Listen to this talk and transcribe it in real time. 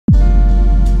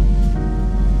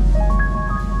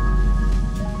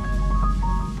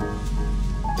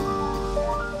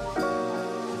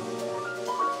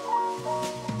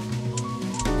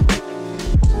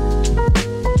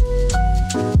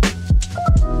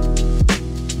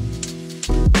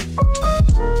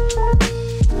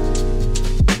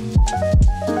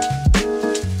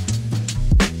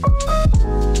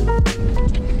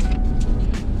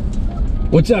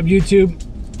What's up, YouTube?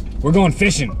 We're going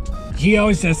fishing. He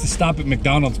always has to stop at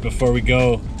McDonald's before we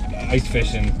go ice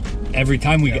fishing. Every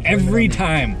time we go. Every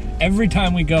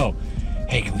time we go.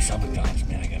 Hey, can we sell McDonald's?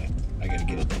 Man, I gotta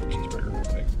get a double cheeseburger real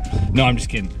quick. No, I'm just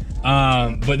kidding.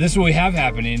 But this is what we have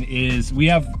happening is we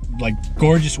have like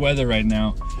gorgeous weather right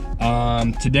now.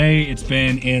 Today it's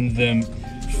been in the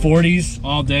 40s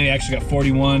all day. Actually got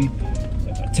 41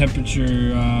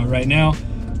 temperature right now.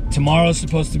 Tomorrow's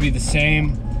supposed to be the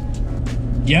same.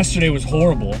 Yesterday was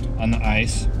horrible on the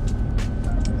ice,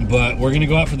 but we're gonna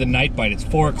go out for the night bite. It's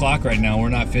 4 o'clock right now. We're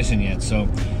not fishing yet, so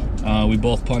we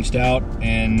both punched out,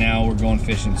 and now we're going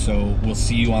fishing. So we'll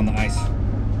see you on the ice.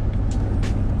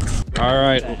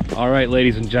 All right,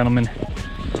 ladies and gentlemen.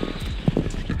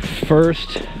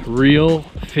 First real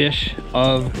fish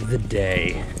of the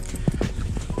day.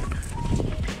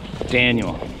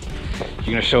 Daniel, you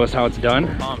gonna show us how it's done?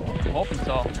 I'm hoping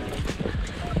so.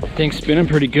 Thing's spinning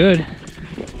pretty good.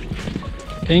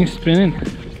 Thing's spinning.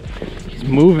 He's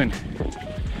moving.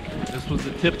 This was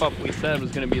the tip up we said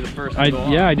was going to be the first.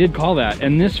 Yeah, I did call that.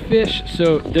 And this fish,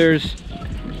 so there's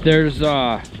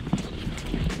 30-pound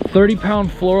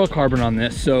fluorocarbon on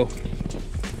this. So,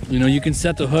 you know, you can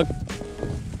set the hook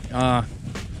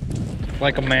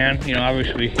like a man. You know,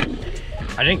 obviously,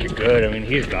 I think you're good. I mean,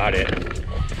 he's got it.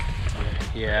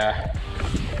 Yeah.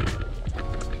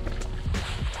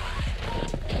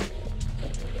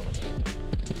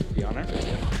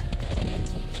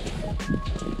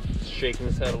 Shaking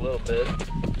his head a little bit,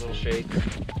 little shake.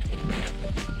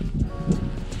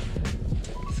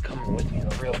 He's coming with me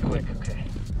though, real quick. Okay.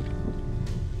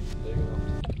 There you go.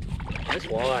 Nice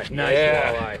walleye. Nice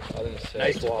walleye.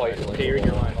 Nice walleye. Okay, you're in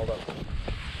your line. Hold up.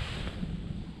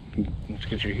 Let's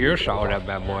get your hero shot with that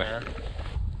bad boy.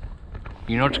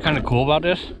 You know what's kind of cool about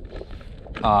this?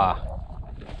 Hold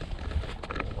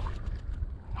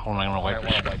on, I'm gonna wipe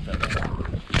this.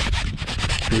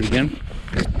 Do it again.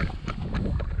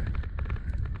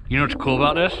 You know what's cool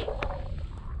about this?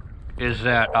 Is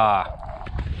that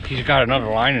he's got another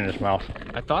line in his mouth.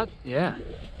 I thought, yeah.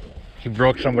 He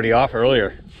broke somebody off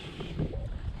earlier.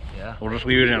 Yeah. We'll just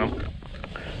leave it in him.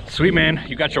 Sweet, man.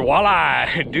 You got your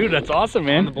walleye. Dude, that's awesome,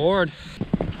 man. On the board.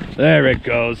 There it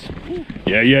goes.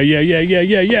 Yeah.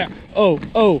 Oh,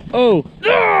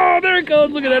 there it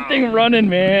goes. Look at that thing running,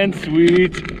 man.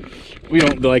 Sweet. We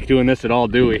don't like doing this at all,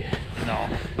 do we? No.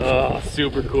 Oh,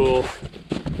 super cool.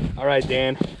 All right,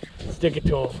 Dan. Stick it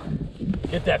to him.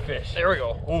 Get that fish. There we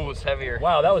go. Ooh, it's heavier.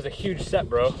 Wow, that was a huge set,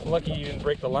 bro. Lucky you didn't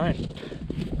break the line.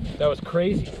 That was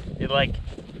crazy. It like,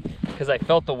 because I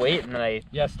felt the weight and then I...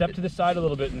 Yeah, step to the side a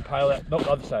little bit and pile that, no,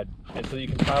 other side. And so you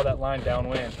can pile that line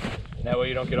downwind. And that way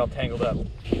you don't get all tangled up.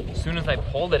 As soon as I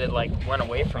pulled it, it like went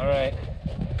away from me.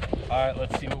 All right,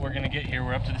 let's see what we're gonna get here.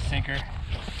 We're up to the sinker.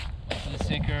 Up to the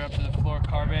sinker, up to the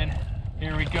fluorocarbon.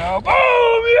 Here we go. Boom!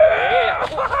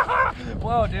 Yeah!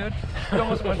 Whoa, dude. You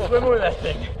almost went swimming with that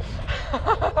thing.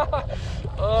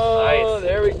 Oh, nice.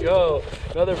 There we go.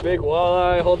 Another big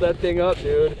walleye. Hold that thing up,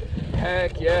 dude.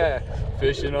 Heck yeah.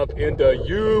 Fishing up in the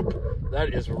Yoop.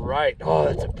 That is right. Oh,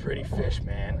 that's a pretty fish,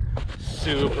 man.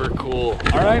 Super cool.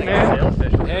 All right,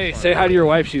 man. Hey, say hi to your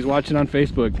wife. She's watching on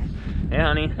Facebook. Hey,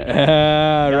 honey.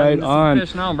 Right on.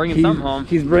 Fish now. I'm bringing something home.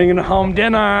 He's bringing home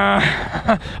dinner.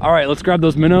 All right, let's grab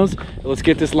those minnows. Let's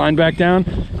get this line back down,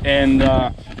 and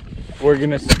we're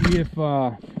gonna see if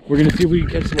we can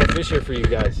catch some more fish here for you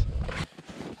guys.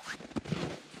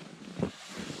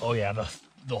 Oh yeah,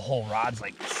 the whole rod's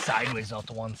like sideways out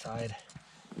to one side.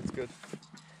 That's good.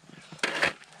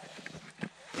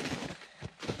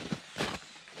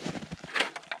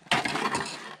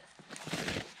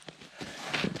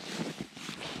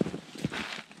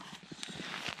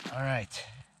 All right,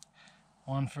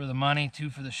 1 for the money, 2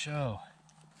 for the show.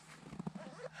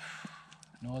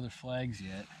 No other flags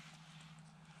yet.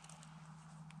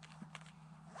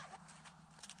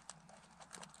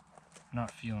 Not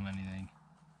feeling anything.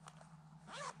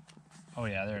 Oh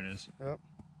yeah, there it is. Yep.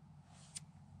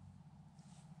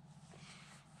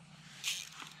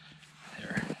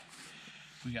 There.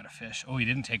 We got a fish. Oh, he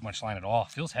didn't take much line at all.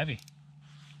 Feels heavy.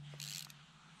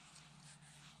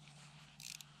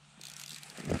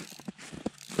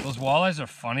 Those walleyes are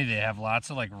funny. They have lots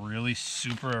of like really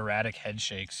super erratic head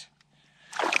shakes.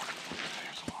 There's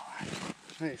a walleye.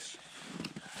 Nice.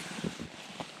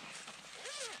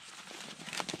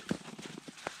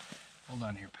 Hold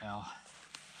on here, pal.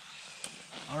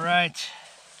 All right.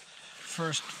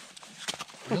 First,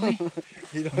 really?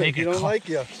 He don't like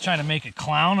you. He's trying to make a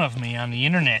clown of me on the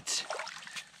internet.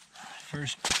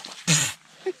 First.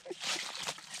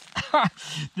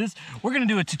 We're gonna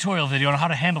do a tutorial video on how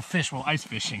to handle fish while ice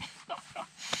fishing.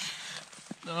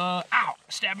 Ow!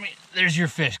 Stab me. There's your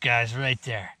fish, guys, right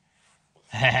there.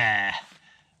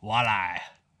 Walleye.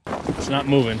 It's not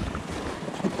moving.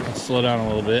 Let's slow down a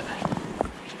little bit.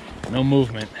 No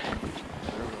movement.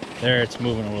 There, it's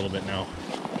moving a little bit now.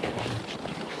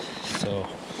 So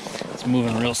it's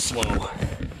moving real slow.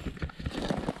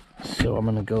 So I'm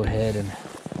gonna go ahead and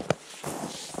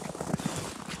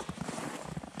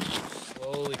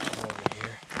slowly come over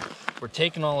here. We're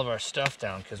taking all of our stuff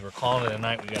down because we're calling it a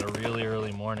night. We got a really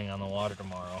early morning on the water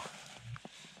tomorrow.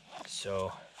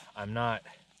 So I'm not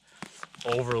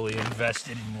overly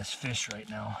invested in this fish right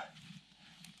now.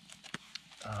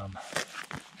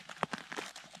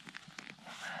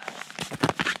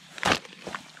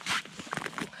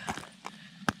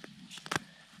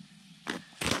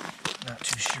 Not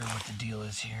too sure what the deal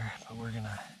is here, but we're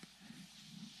gonna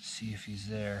see if he's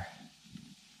there.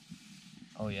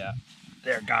 Oh yeah,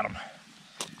 there, got him.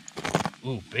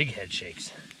 Ooh, big head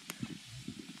shakes.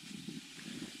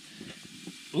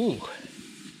 Ooh,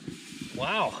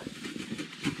 wow.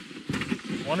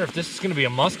 Wonder if this is gonna be a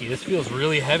muskie. This feels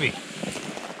really heavy.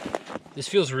 This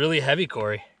feels really heavy,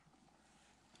 Corey.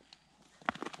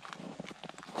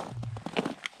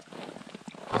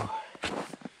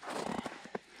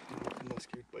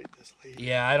 Muskie bite this late.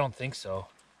 Yeah, I don't think so.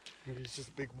 Maybe it's just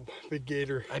a big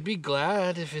gator. I'd be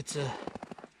glad if it's a...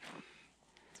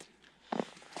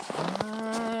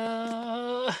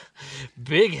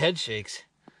 big head shakes.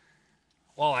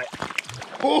 Walleye.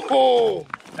 Oh!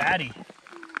 Fatty.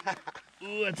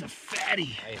 Ooh, that's a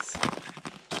fatty. Nice.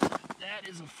 That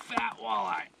is a fat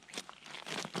walleye.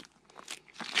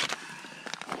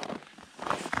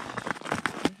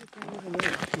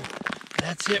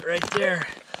 That's it right there,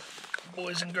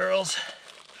 boys and girls.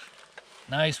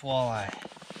 Nice walleye.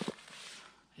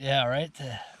 Yeah, right?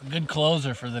 A good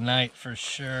closer for the night, for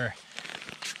sure.